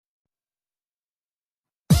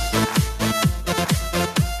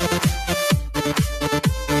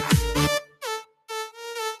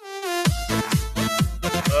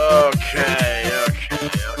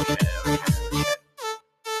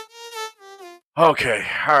Okay,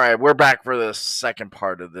 all right, we're back for the second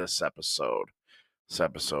part of this episode.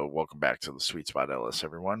 Welcome back to the Sweet Spot Ellis,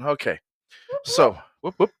 everyone. Okay, so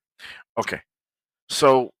whoop whoop. Okay,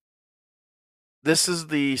 so this is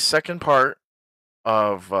the second part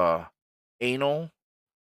of anal,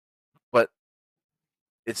 but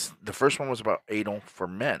it's the first one was about anal for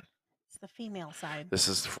men. It's the female side. This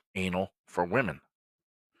is anal for women.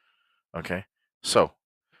 Okay, so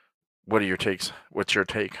what are your takes? What's your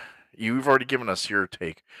take? You've already given us your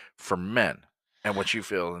take for men and what you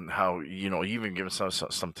feel and how you even given some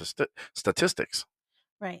statistics.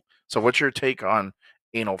 Right. So, what's your take on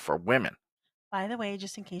anal for women? By the way,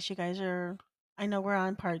 just in case you guys are, I know we're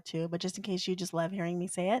on part two, but just in case you just love hearing me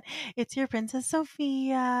say it, it's your Princess I think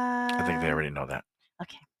they Sophia. already know that.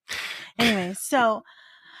 Okay. Anyway, so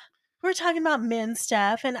we're talking about men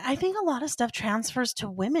stuff, and I think a lot of stuff transfers to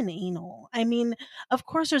women anal. I mean, of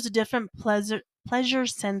course, there's a different pleasure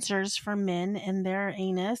sensors for men and their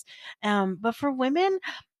anus, but for women,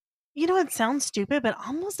 it sounds stupid, but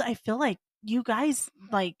almost I feel like you guys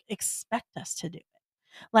like expect us to do it.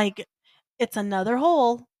 Like, it's another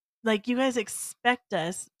hole. Like, you guys expect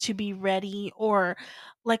us to be ready, or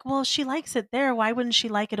like, well, she likes it there. Why wouldn't she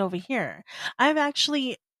like it over here? I've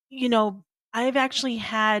actually, you know, I've actually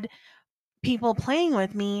had people playing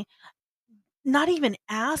with me not even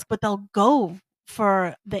ask, but they'll go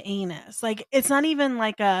for the anus. Like, it's not even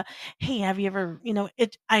like a, hey, have you ever,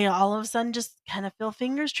 I all of a sudden just kind of feel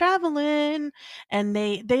fingers traveling, and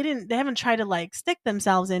they haven't tried to like stick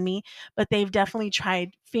themselves in me, but they've definitely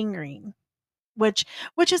tried fingering, which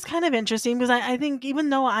is kind of interesting because I think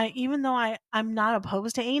I'm not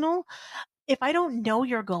opposed to anal, if I don't know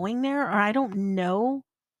you're going there, or I don't know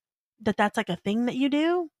that that's like a thing that you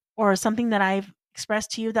do, or something that I've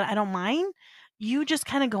expressed to you that I don't mind, you just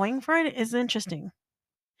kind of going for it is interesting.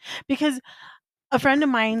 Because a friend of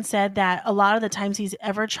mine said that a lot of the times he's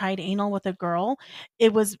ever tried anal with a girl,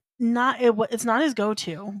 it's not his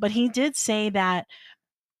go-to, but he did say that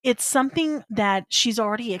it's something that she's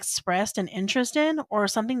already expressed an interest in, or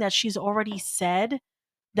something that she's already said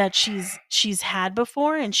that she's had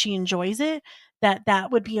before and she enjoys it,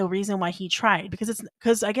 that would be a reason why he tried,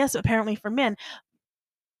 because I guess apparently for men,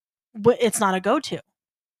 it's not a go-to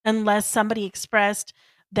unless somebody expressed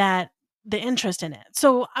that the interest in it.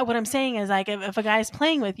 So what I'm saying is, like, if a guy's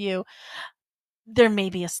playing with you, there may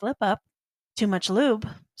be a slip up, too much lube,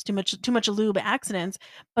 too much lube accidents,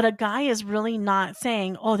 but a guy is really not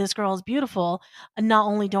saying, "Oh, this girl is beautiful, and not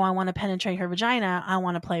only do I want to penetrate her vagina, I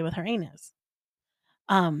want to play with her anus."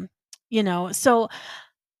 Um, so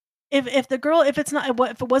if the girl, if it's not,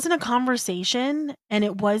 if it wasn't a conversation and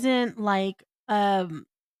it wasn't like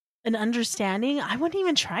an understanding, I wouldn't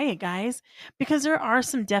even try it, guys, because there are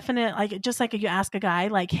some definite, like, just like if you ask a guy,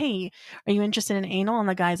 like, "Hey, are you interested in anal?" And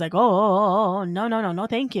the guy's like, "Oh, no, no, no, no,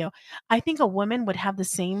 thank you." I think a woman would have the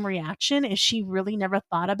same reaction if she really never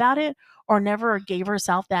thought about it, or never gave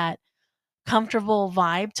herself that comfortable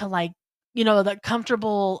vibe to, like, the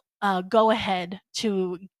comfortable go ahead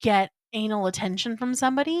to get anal attention from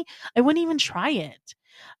somebody. I wouldn't even try it.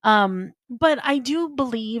 But I do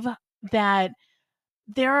believe that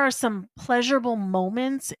there are some pleasurable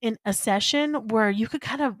moments in a session where you could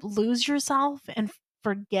kind of lose yourself and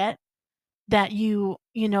forget that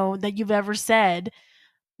that you've ever said,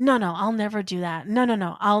 "No, no, I'll never do that. No, no,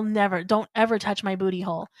 no, I'll never. Don't ever touch my booty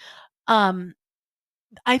hole." Um,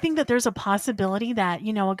 I think that there's a possibility that,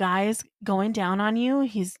 a guy is going down on you.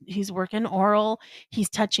 He's working oral. He's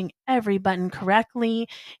touching every button correctly.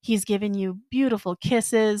 He's giving you beautiful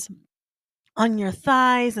kisses on your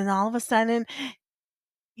thighs, and all of a sudden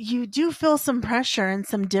you do feel some pressure and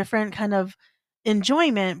some different kind of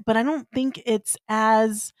enjoyment, but I don't think it's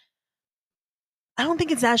as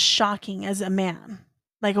shocking as a man.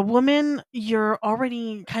 Like a woman, you're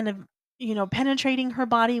already kind of, penetrating her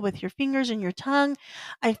body with your fingers and your tongue.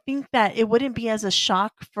 I think that it wouldn't be as a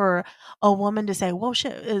shock for a woman to say, "Whoa,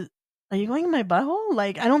 shit, are you going in my butthole?"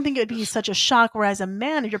 Like, I don't think it'd be such a shock. Whereas a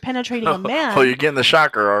man, if you're penetrating a Oh, man, you're getting the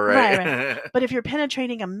shocker, all right, right. right. But if you're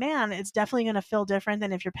penetrating a man, it's definitely gonna feel different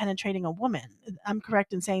than if you're penetrating a woman. I'm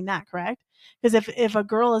correct in saying that, correct? Because if a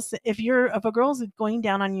girl's going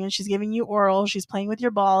down on you and she's giving you oral, she's playing with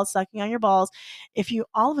your balls, sucking on your balls, if you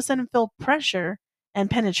all of a sudden feel pressure and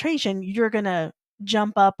penetration, you're gonna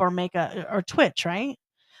jump up or make a or twitch, right?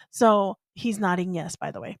 So he's nodding yes,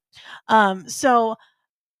 by the way. So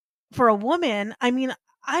for a woman, I mean,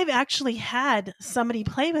 I've actually had somebody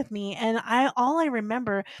play with me, and I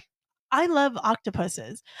remember I love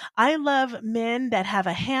octopuses. I love men that have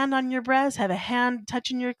a hand on your breast, have a hand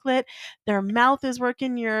touching your clit, their mouth is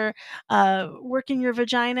working your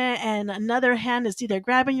vagina, and another hand is either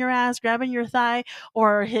grabbing your ass, grabbing your thigh,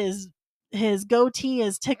 or his goatee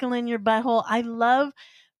is tickling your butthole. I love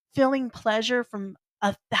feeling pleasure from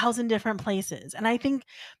 1,000 different places. And I think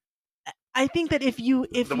that if The you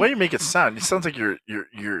way you make it sounds like you're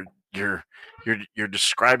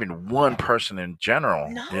describing one person in general.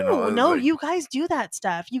 You know, no, it's no, like you guys do that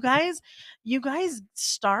stuff. You guys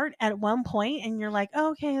start at one point and you're like,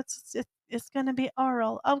 oh, okay, it's gonna be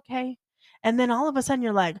oral, okay, and then all of a sudden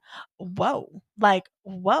you're like, whoa, like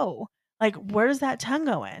where's that tongue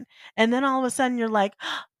going? And then all of a sudden you're like,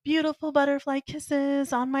 beautiful butterfly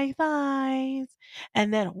kisses on my thighs,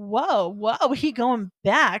 and then whoa, he going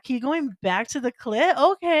back to the clit,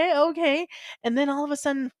 okay, okay, and then all of a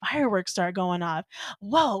sudden fireworks start going off.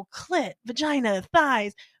 Whoa, clit, vagina,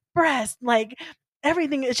 thighs, breast, like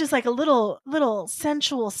everything. It's just like a little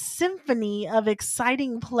sensual symphony of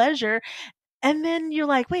exciting pleasure. And then you're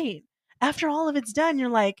like, wait, after all of it's done, you're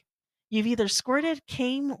like, you've either squirted,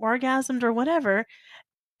 came, orgasmed, or whatever.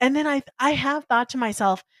 And then I have thought to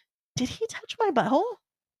myself, did he touch my butthole?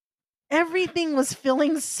 Everything was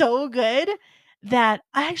feeling so good that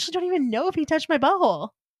I actually don't even know if he touched my butthole.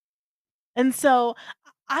 And so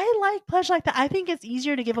I like pleasure like that. I think it's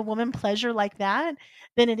easier to give a woman pleasure like that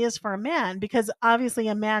than it is for a man, because obviously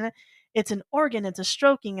a man, it's an organ, it's a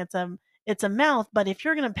stroking, it's a mouth, but if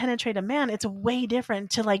you're going to penetrate a man, it's way different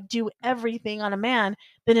to like do everything on a man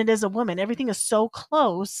than it is a woman. Everything is so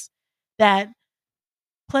close that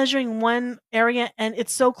pleasuring one area and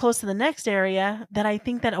it's so close to the next area that I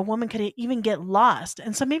think that a woman could even get lost.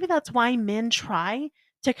 And so maybe that's why men try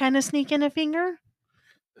to kind of sneak in a finger,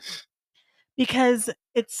 because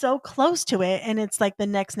it's so close to it and it's like the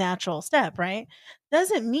next natural step, right?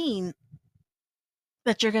 Doesn't mean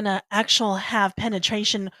that you're going to actual have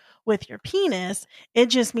penetration with your penis. It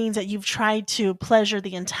just means that you've tried to pleasure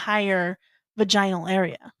the entire vaginal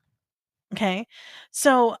area. Okay?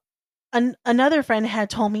 So another friend had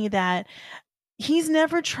told me that he's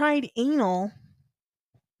never tried anal,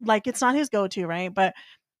 like it's not his go-to, right? But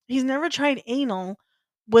he's never tried anal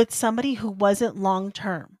with somebody who wasn't long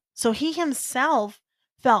term. So he himself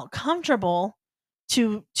felt comfortable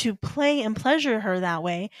to play and pleasure her that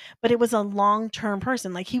way, but it was a long-term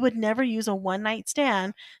person. Like he would never use a one-night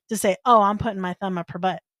stand to say, "Oh, I'm putting my thumb up her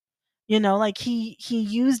butt." Like he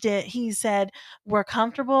used it. He said, "We're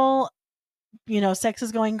comfortable, sex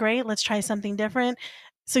is going great. Let's try something different."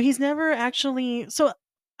 So he's never actually so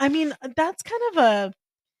I mean, that's kind of a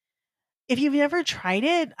if you've never tried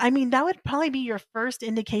it, I mean, that would probably be your first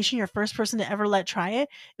indication, your first person to ever let try it.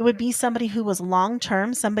 It would be somebody who was long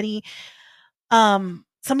term, somebody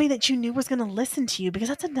that you knew was going to listen to you, because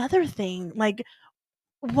that's another thing. Like,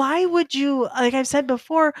 why would you, like I've said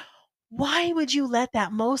before, why would you let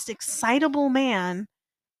that most excitable man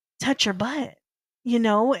touch your butt?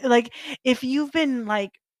 Like if you've been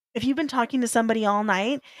like if you've been talking to somebody all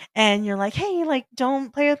night and you're like, "Hey, like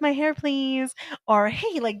don't play with my hair, please," or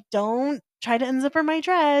 "Hey, like don't try to unzipper my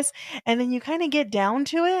dress," and then you kind of get down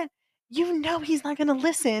to it, he's not going to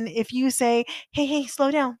listen if you say, "Hey, hey,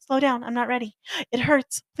 slow down, I'm not ready. It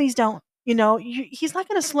hurts. Please don't." He's not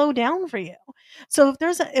going to slow down for you. So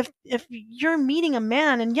if you're meeting a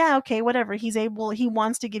man and yeah, okay, whatever, he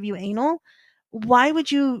wants to give you anal, why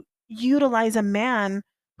would you utilize a man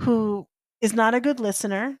who is not a good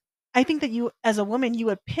listener? I think that you, as a woman, you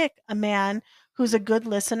would pick a man who's a good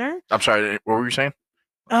listener. I'm sorry. What were you saying?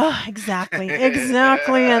 Oh, exactly.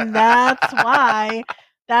 Exactly. And that's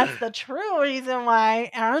the true reason why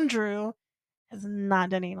Andrew has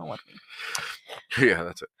not done anal with me. Yeah,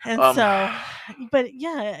 that's it. And so, but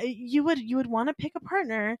yeah, you would want to pick a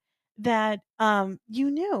partner that you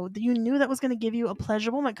knew that was going to give you a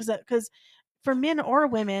pleasurable moment, because for men or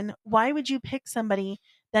women, why would you pick somebody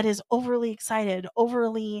that is overly excited,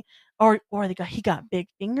 overly or he got big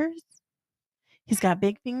fingers? He's got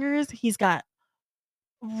big fingers. He's got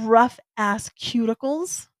rough ass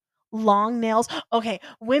cuticles, long nails. Okay,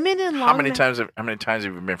 women in how long many nails. times? How many times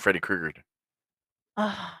have you been Freddy Krueger?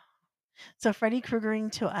 So Freddy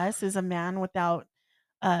Kruegering to us is a man without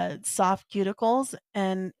soft cuticles,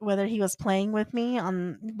 and whether he was playing with me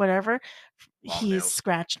on whatever, Long he's nails.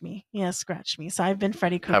 scratched me. He has scratched me. So I've been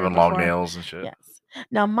Freddy Krueger Having long before. nails and shit. Yes.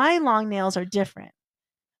 Now my long nails are different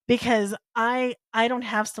because I don't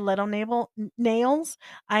have nails.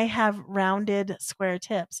 I have rounded square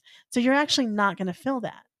tips. So you're actually not going to feel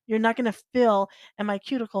that. You're not going to feel, and my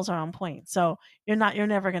cuticles are on point. So you're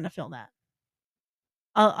never going to feel that.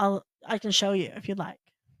 I can show you if you'd like.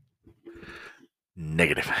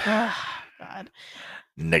 Negative. God.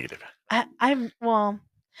 Negative.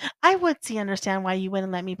 I would understand why you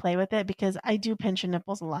wouldn't let me play with it because I do pinch your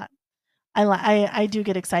nipples a lot. I do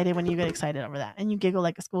get excited when you get excited over that, and you giggle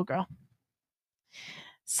like a schoolgirl.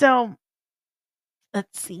 So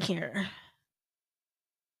let's see here.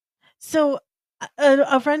 So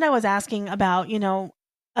a friend I was asking about,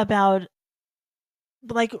 about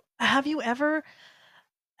like, have you ever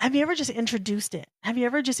just introduced it? Have you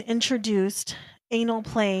ever just introduced anal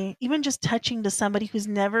play, even just touching to somebody who's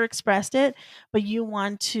never expressed it, but you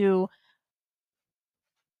want to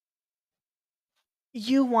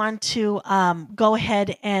go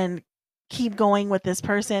ahead and keep going with this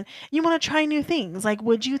person. You want to try new things. Like,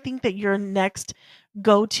 would you think that your next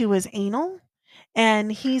go to is anal?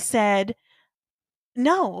 And he said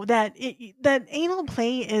no, that anal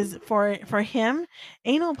play is for him.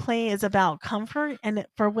 Anal play is about comfort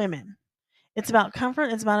for women. It's about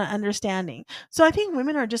comfort, it's about an understanding. So I think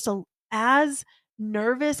women are just as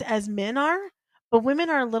nervous as men are, but women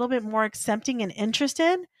are a little bit more accepting and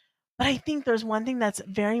interested. But I think there's one thing that's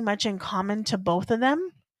very much in common to both of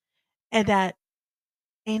them, and that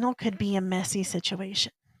anal could be a messy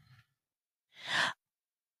situation.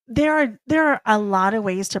 There are a lot of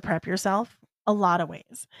ways to prep yourself, a lot of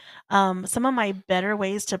ways. Some of my better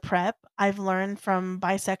ways to prep, I've learned from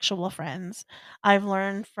bisexual friends. I've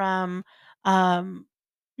learned from um,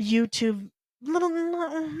 YouTube,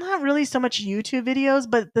 not really so much YouTube videos,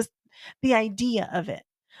 but the idea of it.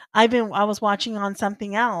 I was watching on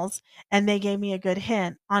something else, and they gave me a good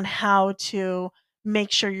hint on how to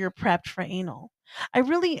make sure you're prepped for anal. I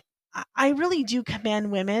really, I really do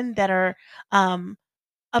commend women that are um,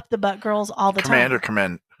 up the butt girls all the Command or time.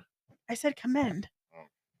 commend? I said commend.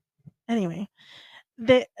 Anyway,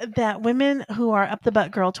 that women who are up the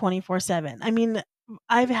butt girl 24/7. I mean,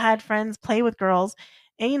 I've had friends play with girls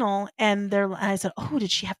anal and I said, "Oh,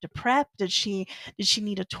 did she have to prep? Did she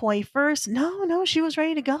need a toy first?" No, no, she was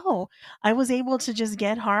ready to go. I was able to just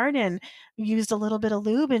get hard and used a little bit of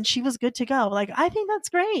lube and she was good to go. Like, I think that's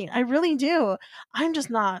great. I really do. I'm just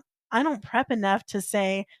not I don't prep enough to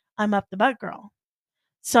say I'm up the butt girl.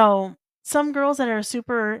 So, some girls that are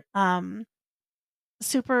super,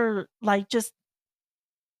 like, just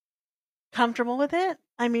comfortable with it,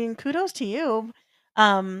 I mean, kudos to you.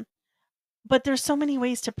 Um, but there's so many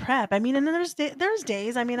ways to prep. I mean, and then there's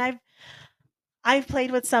days, I mean, I've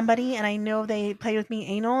played with somebody and I know they played with me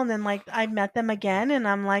anal, and then, like, I've met them again and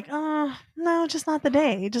I'm like, "Oh, no, just not the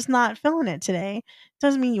day. Just not feeling it today."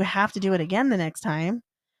 Doesn't mean you have to do it again the next time.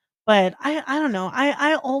 But I don't know.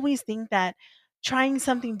 I always think that trying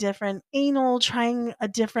something different, anal, trying a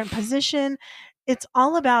different position, it's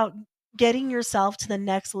all about getting yourself to the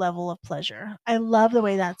next level of pleasure. I love the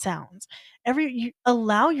way that sounds. You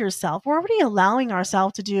allow yourself. We're already allowing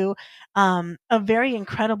ourselves to do a very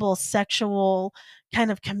incredible sexual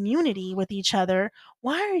kind of community with each other.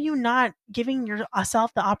 Why are you not giving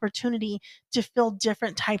yourself the opportunity to feel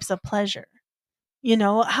different types of pleasure?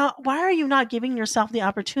 How why are you not giving yourself the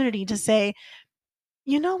opportunity to say,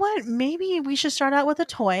 "You know what? Maybe we should start out with a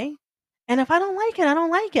toy, and if I don't like it, I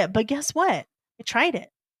don't like it, but guess what? I tried it.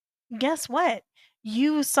 Guess what?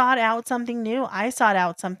 You sought out something new, I sought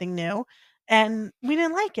out something new, and we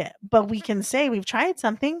didn't like it, but we can say we've tried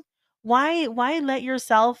something." Why let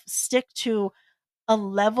yourself stick to a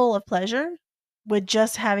level of pleasure with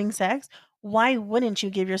just having sex? Why wouldn't you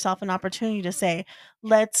give yourself an opportunity to say,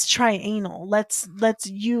 "Let's try anal. Let's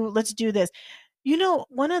do this."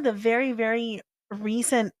 One of the very, very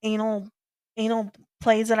recent anal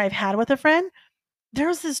plays that I've had with a friend, there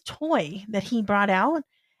was this toy that he brought out,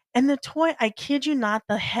 and the toy, I kid you not,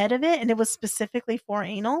 the head of it, and it was specifically for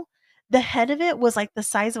anal, the head of it was like the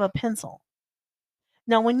size of a pencil.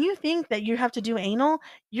 Now, when you think that you have to do anal,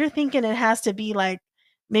 you're thinking it has to be like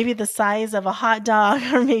maybe the size of a hot dog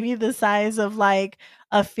or maybe the size of like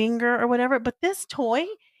a finger or whatever. But this toy,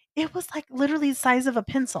 it was like literally the size of a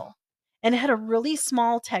pencil. And it had a really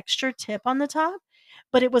small texture tip on the top,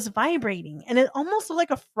 but it was vibrating and it almost looked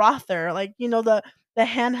like a frother, like the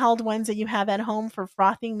handheld ones that you have at home for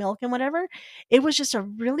frothing milk and whatever. It was just a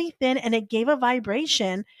really thin and it gave a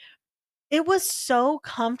vibration. It was so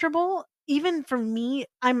comfortable, even for me.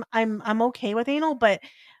 I'm okay with anal, but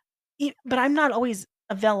I'm not always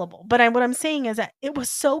available. But what I'm saying is that it was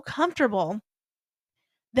so comfortable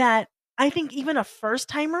that I think even a first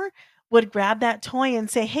timer would grab that toy and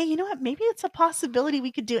say, "Hey, you know what? Maybe it's a possibility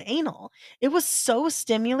we could do anal." It was so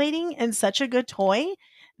stimulating and such a good toy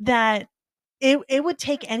that it would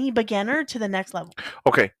take any beginner to the next level.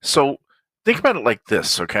 Okay, so think about it like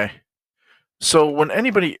this, okay? So when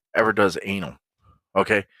anybody ever does anal,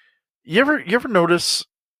 okay, you ever notice?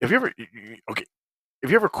 Have you ever? Okay,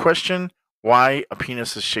 Have you ever questioned why a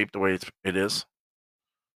penis is shaped the way it is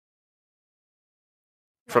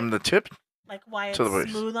Like from the tip why to it's the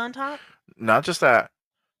base? smooth on top? Not just that,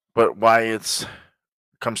 but why it's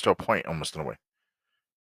comes to a point almost in a way.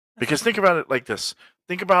 That's Because think about it like this.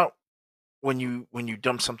 Think about when you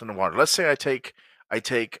dump something in water. Let's say I take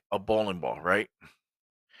a bowling ball, right?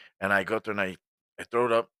 And I go up there and I throw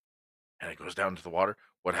it up and it goes down into the water.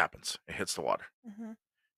 What happens? It hits the water. hmm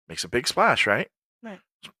Makes a big splash, right? right.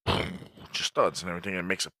 Just studs and everything, and it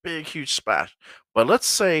makes a big, huge splash. But let's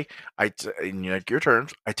say in your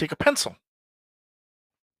terms, I take a pencil,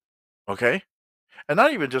 okay, and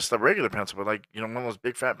not even just a regular pencil, but like one of those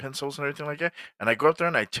big fat pencils and everything like that. And I go up there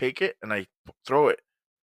and I take it and I throw it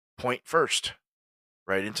point first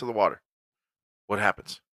right into the water. What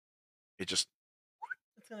happens? It just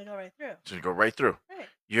It's gonna go right through. it's gonna go right through. Right.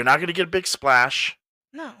 You're not gonna get a big splash.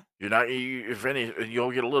 No. You're not. If any,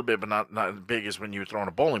 you'll get a little bit, but not as big as when you're throwing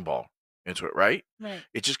a bowling ball into it, right? Right.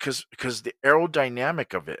 It just because the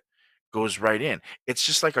aerodynamic of it goes right in. It's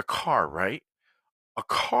just like a car, right? A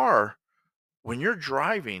car when you're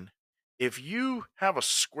driving, if you have a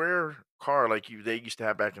square car like they used to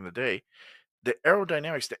have back in the day, the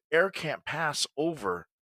aerodynamics, the air can't pass over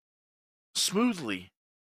smoothly.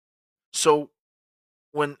 So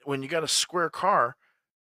when you got a square car,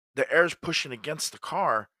 the air's pushing against the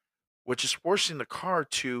car, which is forcing the car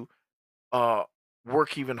to uh,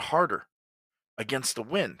 work even harder against the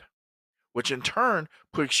wind, which in turn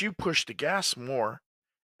push the gas more,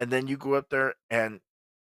 and then you go up there and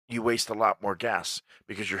you waste a lot more gas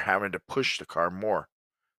because you're having to push the car more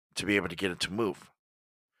to be able to get it to move.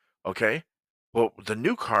 Okay? Well, the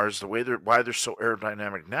new cars, the way why they're so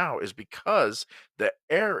aerodynamic now is because the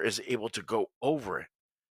air is able to go over it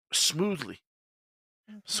smoothly.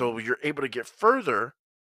 So Okay. you're able to get further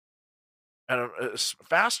and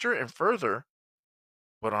faster and further,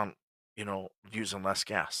 but on using less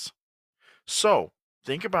gas. So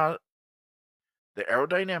think about the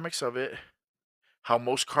aerodynamics of it, how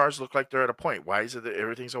most cars look like they're at a point. Why is it that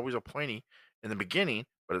everything's always a pointy in the beginning,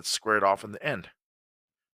 but it's squared off in the end?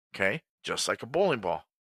 Okay, just like a bowling ball.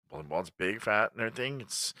 Bowling ball's big, fat, and everything.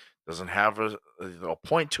 It's doesn't have a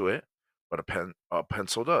point to it, but a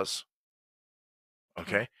pencil does.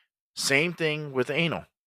 Okay. Okay, same thing with anal.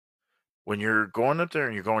 When you're going up there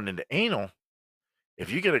and you're going into anal,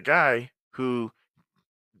 if you get a guy who,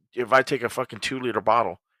 if I take a fucking 2 liter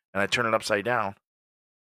bottle and I turn it upside down,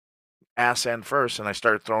 ass end first, and I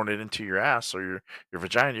start throwing it into your ass or your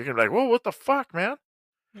vagina, you're gonna be like, "Whoa, what the fuck, man?"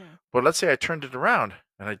 Yeah. But let's say I turned it around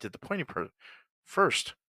and I did the pointy part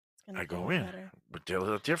first. It's gonna I go go in, better. but they're a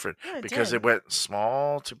little different No, it because it did. went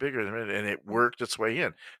small to bigger and it Mm. worked its way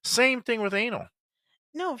in. Same thing with anal.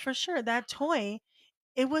 No, for sure. That toy,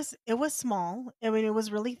 it was small. I mean, it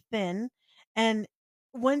was really thin, and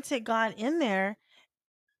once it got in there,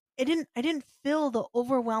 I didn't feel the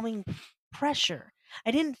overwhelming pressure.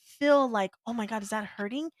 I didn't feel like, "Oh my god, is that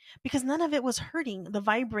hurting?" Because none of it was hurting. The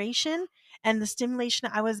vibration and the stimulation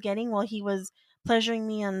I was getting while he was pleasuring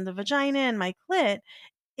me on the vagina and my clit,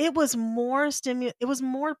 it was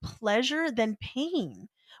more pleasure than pain,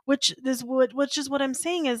 which is what I'm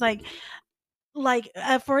saying is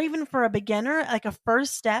for even for a beginner, like a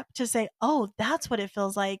first step to say, "Oh, that's what it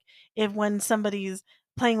feels like if when somebody's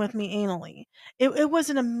playing with me anally." It was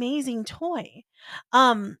an amazing toy.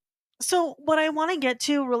 Um, so what I want to get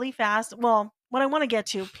to really fast, well, what I want to get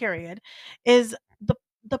to, period, is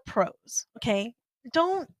the pros. Okay,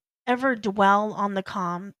 don't ever dwell on the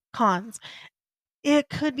cons. It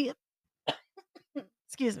could be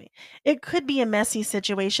excuse me. It could be a messy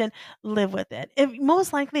situation. Live with it. If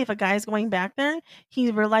most likely if a guy's going back there,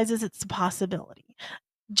 he realizes it's a possibility.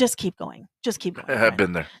 Just keep going. Just keep going, I've friend.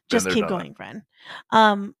 been Just there, keep done that. going, friend.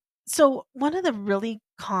 Um, so one of the really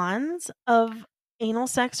cons of anal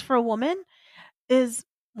sex for a woman is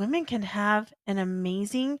women can have an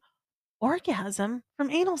amazing orgasm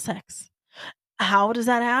from anal sex. How does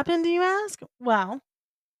that happen, do you ask? Well,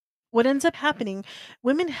 what ends up happening,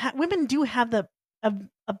 women do have the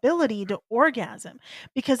ability to orgasm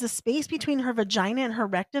because the space between her vagina and her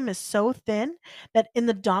rectum is so thin that in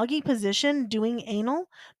the doggy position doing anal,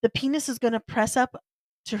 the penis is going to press up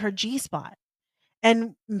to her G spot.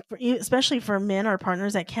 And especially for men or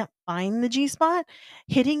partners that can't find the G spot,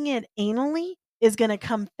 hitting it anally is going to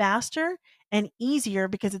come faster and easier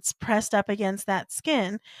because it's pressed up against that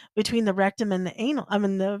skin between the rectum and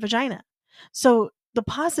the vagina. So the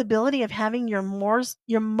possibility of having your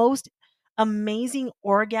most amazing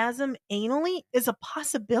orgasm anally is a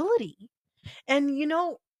possibility. And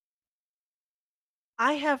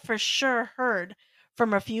I have for sure heard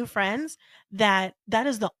from a few friends that that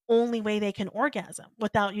is the only way they can orgasm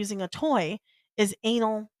without using a toy is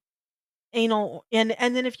anal. And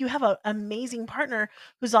then if you have a amazing partner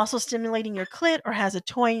who's also stimulating your clit or has a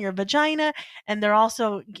toy in your vagina and they're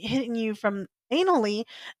also hitting you from anally,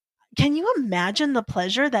 can you imagine the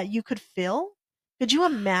pleasure that you could feel? Could you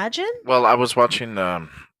imagine? Well, I was watching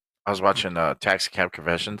Taxi Cab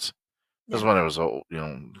Confessions. This is Yeah. when it was old. You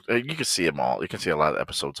know, you can see them all. You can see a lot of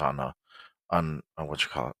episodes on what you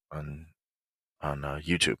call it on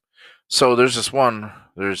YouTube. So there's this one.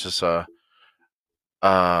 There's uh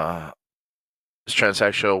this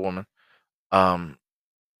transsexual woman. Um,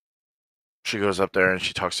 she goes up there and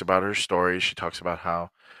she talks about her story. She talks about how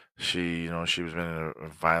she was in a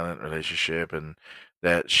violent relationship and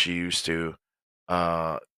that she used to,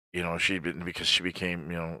 uh, she'd been because she became,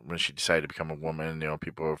 when she decided to become a woman,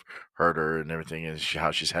 people have hurt her and everything, and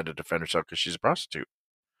how she's had to defend herself because she's a prostitute.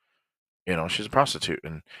 She's a prostitute,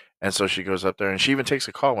 and so she goes up there, and she even takes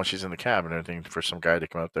a call when she's in the cab and everything for some guy to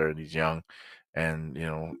come up there, and he's young, and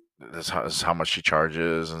this is how much she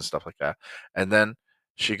charges and stuff like that. And then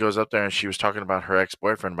she goes up there, and she was talking about her ex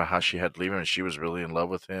boyfriend, about how she had to leave him, and she was really in love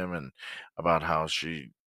with him, and about how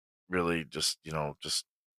she really just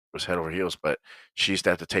was head over heels, but she used to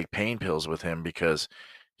have to take pain pills with him because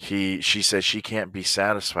she says she can't be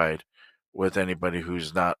satisfied with anybody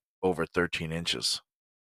who's not over 13 inches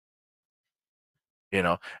you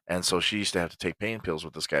know, and so she used to have to take pain pills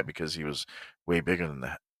with this guy because he was way bigger than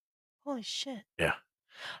that. Holy shit. Yeah.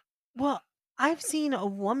 Well, I've seen a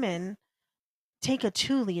woman take a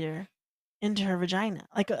 2 liter into her vagina,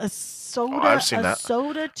 like Oh, I've seen a that.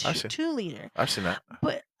 soda I've seen 2 liter. I've seen that.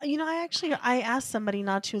 But I asked somebody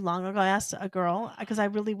not too long ago. I asked a girl because I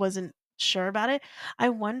really wasn't sure about it. I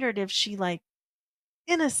wondered if she like,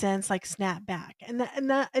 in a sense, like snapped back, and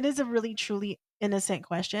that it is a really truly innocent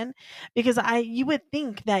question because I you would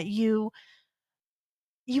think that if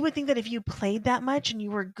you played that much and you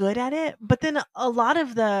were good at it, but then a lot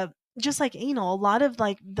of the just like anal, a lot of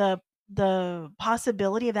like the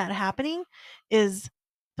possibility of that happening is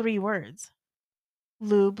 3 words: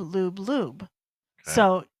 lube, lube, lube. Okay.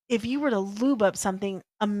 So if you were to lube up something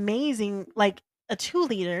amazing like a 2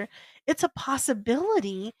 liter, it's a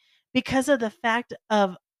possibility because of the fact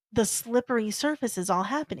of the slippery surfaces all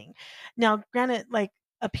happening. Now, granted, like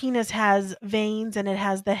a penis has veins and it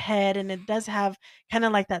has the head and it does have kind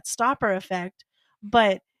of like that stopper effect.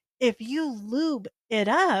 But if you lube it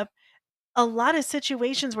up, a lot of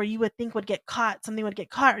situations where you would think would get caught, something would get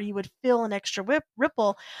caught, or you would feel an extra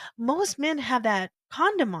ripple. Most men have that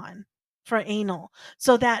condom on for anal.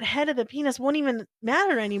 So that head of the penis won't even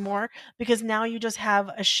matter anymore because now you just have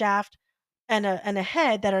a shaft and a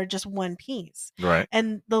head that are just one piece. Right.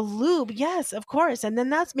 And the lube, yes, of course. And then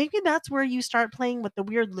that's where you start playing with the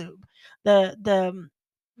weird lube. The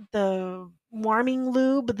warming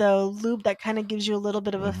lube, the lube that kind of gives you a little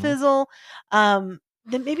bit of a Mhm. fizzle.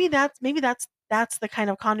 Then maybe that's the kind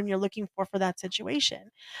of condom you're looking for that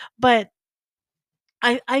situation. But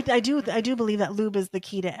I do believe that lube is the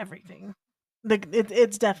key to everything.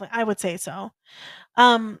 It's definitely, I would say so.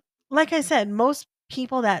 Um, like I said, most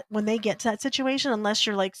people that when they get to that situation, unless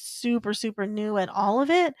you're like super super new at all of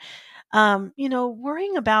it,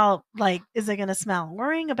 worrying about like, is it gonna smell?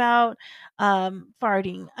 Worrying about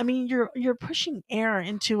farting. I mean, you're pushing air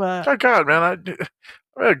into a Oh God, man,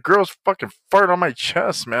 I had girls fucking fart on my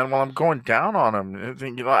chest, man, while I'm going down on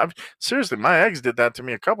them. I've seriously, my ex did that to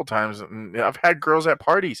me a couple times, and I've had girls at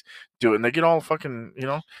parties do it, and they get all fucking.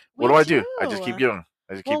 What we do? I just keep do. going.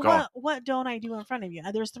 I just keep Well, going. what don't I do in front of you?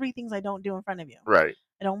 There's 3 things I don't do in front of you. Right.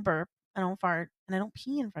 I don't burp, I don't fart, and I don't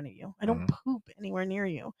pee in front of you. I don't Mhm. poop anywhere near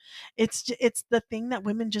you. It's the thing that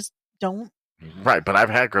women just don't. Right, but I've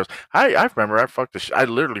had girls. I remember I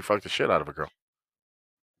literally fucked the shit out of a girl.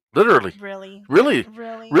 Literally. Really? Really.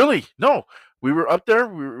 Really? Really. No. We were up there.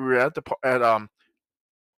 We were at the at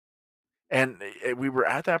and we were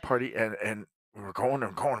at that party, and we were going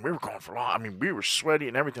and going. We were going for long. I mean, we were sweaty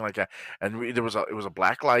and everything like that. And it was a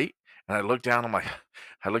black light, and I looked down. I'm like,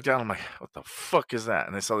 what the fuck is that?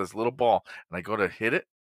 And I saw this little ball, and I go to hit it.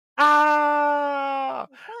 Ah!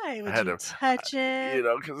 Why I would had you to, touch it?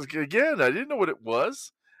 because again, I didn't know what it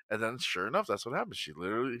was. And then, sure enough, that's what happened. She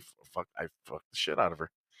literally I fucked the shit out of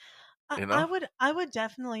her. I, You I know, would I would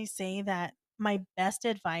definitely say that my best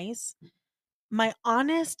advice, my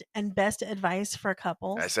honest and best advice for I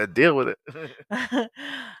couples, said, deal with it.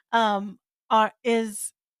 um, are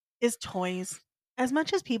is toys. As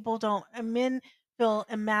much as people don't, men feel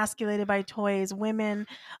emasculated by toys. Women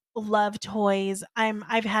love toys.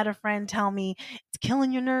 I've had a friend tell me it's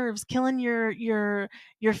killing your nerves, killing your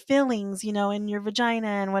feelings, in your vagina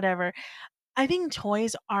and whatever. I think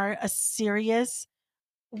toys are a serious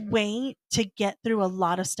way to get through a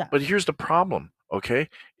lot of stuff. But here's the problem, okay?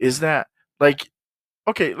 Is that like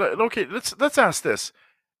okay, okay, let's ask this.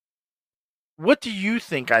 What do you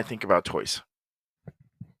think I think about toys?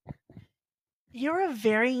 You're a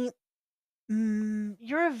very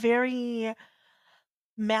you're a very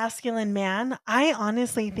masculine man. I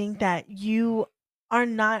honestly think that you are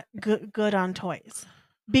not good on toys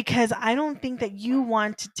because I don't think that you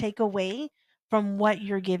want to take away from what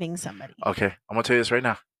you're giving somebody. Okay, I'm gonna tell you this right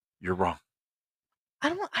now. You're wrong. I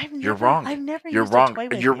don't You're wrong. I've never You're used a wrong. toy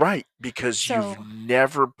with You're you. right because you've So,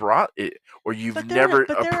 never brought it or you've never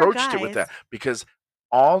but there are approached it with guys. that because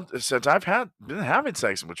all since I've been having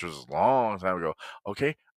sex, which was a long time ago.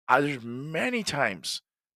 Okay, there's many times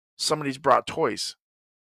somebody's brought toys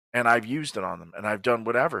and I've used it on them and I've done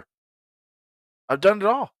whatever. I've done it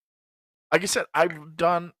all. Like I said, I've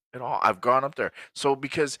done it all. I've gone up there. So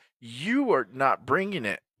because you are not bringing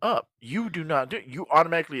it up, you do not do it. You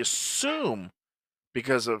automatically assume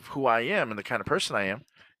because of who I am and the kind of person I am,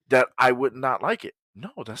 that I would not like it. No,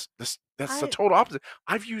 that's the I total opposite.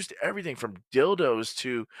 I've used everything from dildos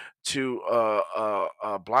to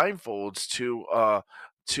blindfolds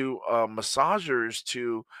to massagers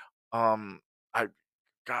to I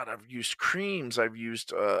God I've used creams, I've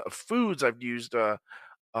used foods, I've used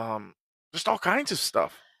um just all kinds of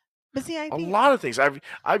stuff. but see, I A think lot of things.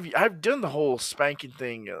 I've done the whole spanking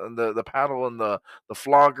thing, and the paddle and the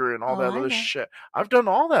flogger and all oh, that I other know. shit. I've done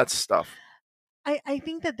all that stuff. I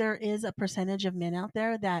think that there is a percentage of men out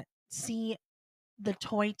there that see the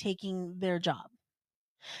toy taking their job.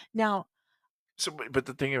 Now, So, but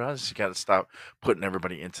the thing about it is, you got to stop putting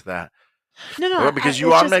everybody into that. no, no, Well, because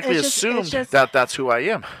you automatically it's assumed just. that that's who I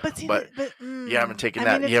am, But see, but you haven't taken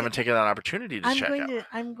I mean, that. You haven't taken that opportunity to check out.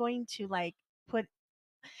 I'm going to like put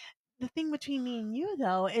the thing between me and you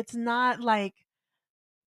though. It's not like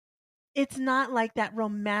that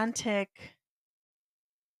romantic,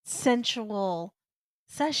 sensual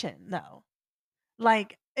session though.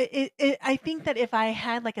 Like I think that if I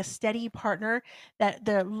had like a steady partner that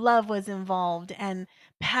their love was involved and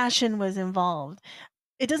passion was involved,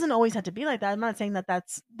 it doesn't always have to be like that. I'm not saying that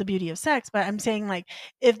that's the beauty of sex, but I'm saying like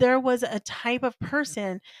if there was a type of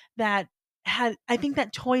person that had, I think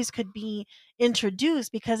that toys could be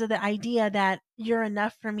introduced because of the idea that you're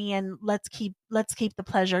enough for me and let's keep the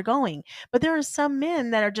pleasure going. But there are some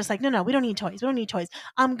men that are just like, no, no, we don't need toys. We don't need toys.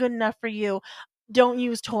 I'm good enough for you. Don't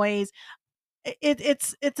use toys.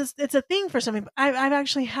 It's a thing for some people. I've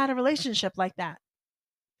actually had a relationship like that.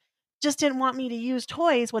 Just didn't want me to use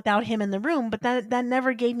toys without him in the room, but that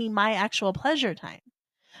never gave me my actual pleasure time.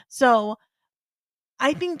 So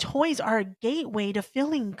I think toys are a gateway to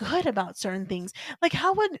feeling good about certain things. Like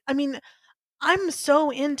how would I mean, I'm so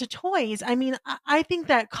into toys. I mean, I think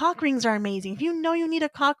that cock rings are amazing. If you know you need a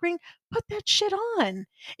cock ring, put that shit on.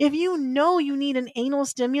 If you know you need an anal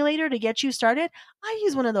stimulator to get you started, I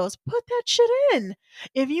use one of those. Put that shit in.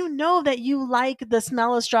 If you know that you like the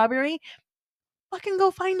smell of strawberry, fucking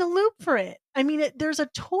go find a loop for it. I mean, there's a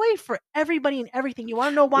toy for everybody and everything. You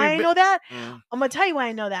want to know why We've I been. know that? Mm, I'm gonna tell you why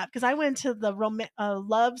I know that because I went to the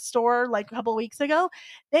love store like a couple of weeks ago.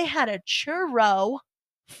 They had a churro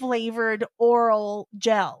flavored oral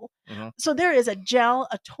gel. mhm. So there is a gel,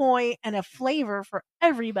 a toy, and a flavor for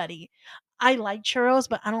everybody. I like churros,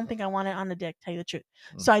 but I don't think I want it on the dick. Tell you the truth,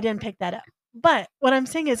 Mm. so I didn't pick that up. But what I'm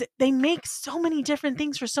saying is they make so many different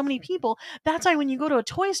things for so many people. That's why when you go to a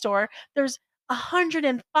toy store, there's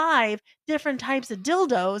 105 different types of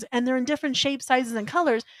dildos and they're in different shapes, sizes, and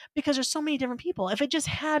colors because there's so many different people. If it just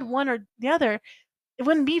had one or the other, it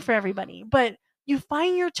wouldn't be for everybody. But you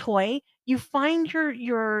find your toy, you find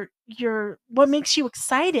your what makes you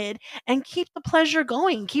excited and keep the pleasure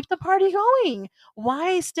going, keep the party going.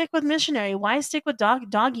 Why stick with missionary? Why stick with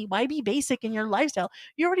doggy? Why be basic in your lifestyle?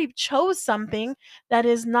 You already chose something that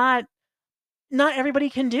is not everybody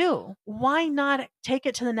can do. Why not take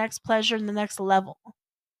it to the next pleasure and the next level?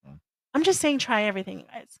 Mm. I'm just saying try everything,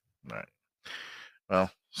 guys. Right. Well,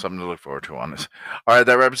 something to look forward to on this. All right,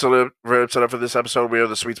 that wraps it up for this episode. We have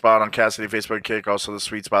the Sweet Spot on Cassidy, Facebook, Kick, also the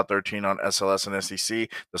Sweet Spot 13 on SLS and SEC,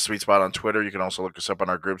 the Sweet Spot on Twitter. You can also look us up on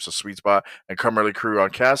our groups, the Sweet Spot and Come Early Crew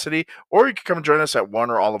on Cassidy, or you can come and join us at one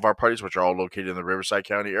or all of our parties, which are all located in the Riverside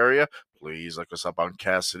County area. Please look us up on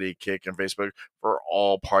Cassidy, Kick, and Facebook for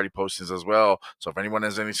all party postings as well. So if anyone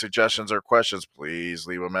has any suggestions or questions, please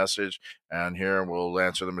leave a message, and here we'll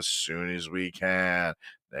answer them as soon as we can.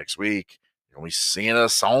 Next week, you'll be seeing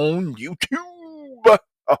us on YouTube.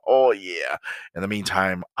 Oh, yeah. In the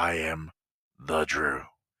meantime, I am the Drew.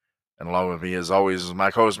 And along with me, as always, is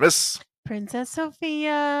my co host, Miss. Princess Have a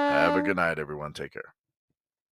Sophia. good night, everyone. Take care.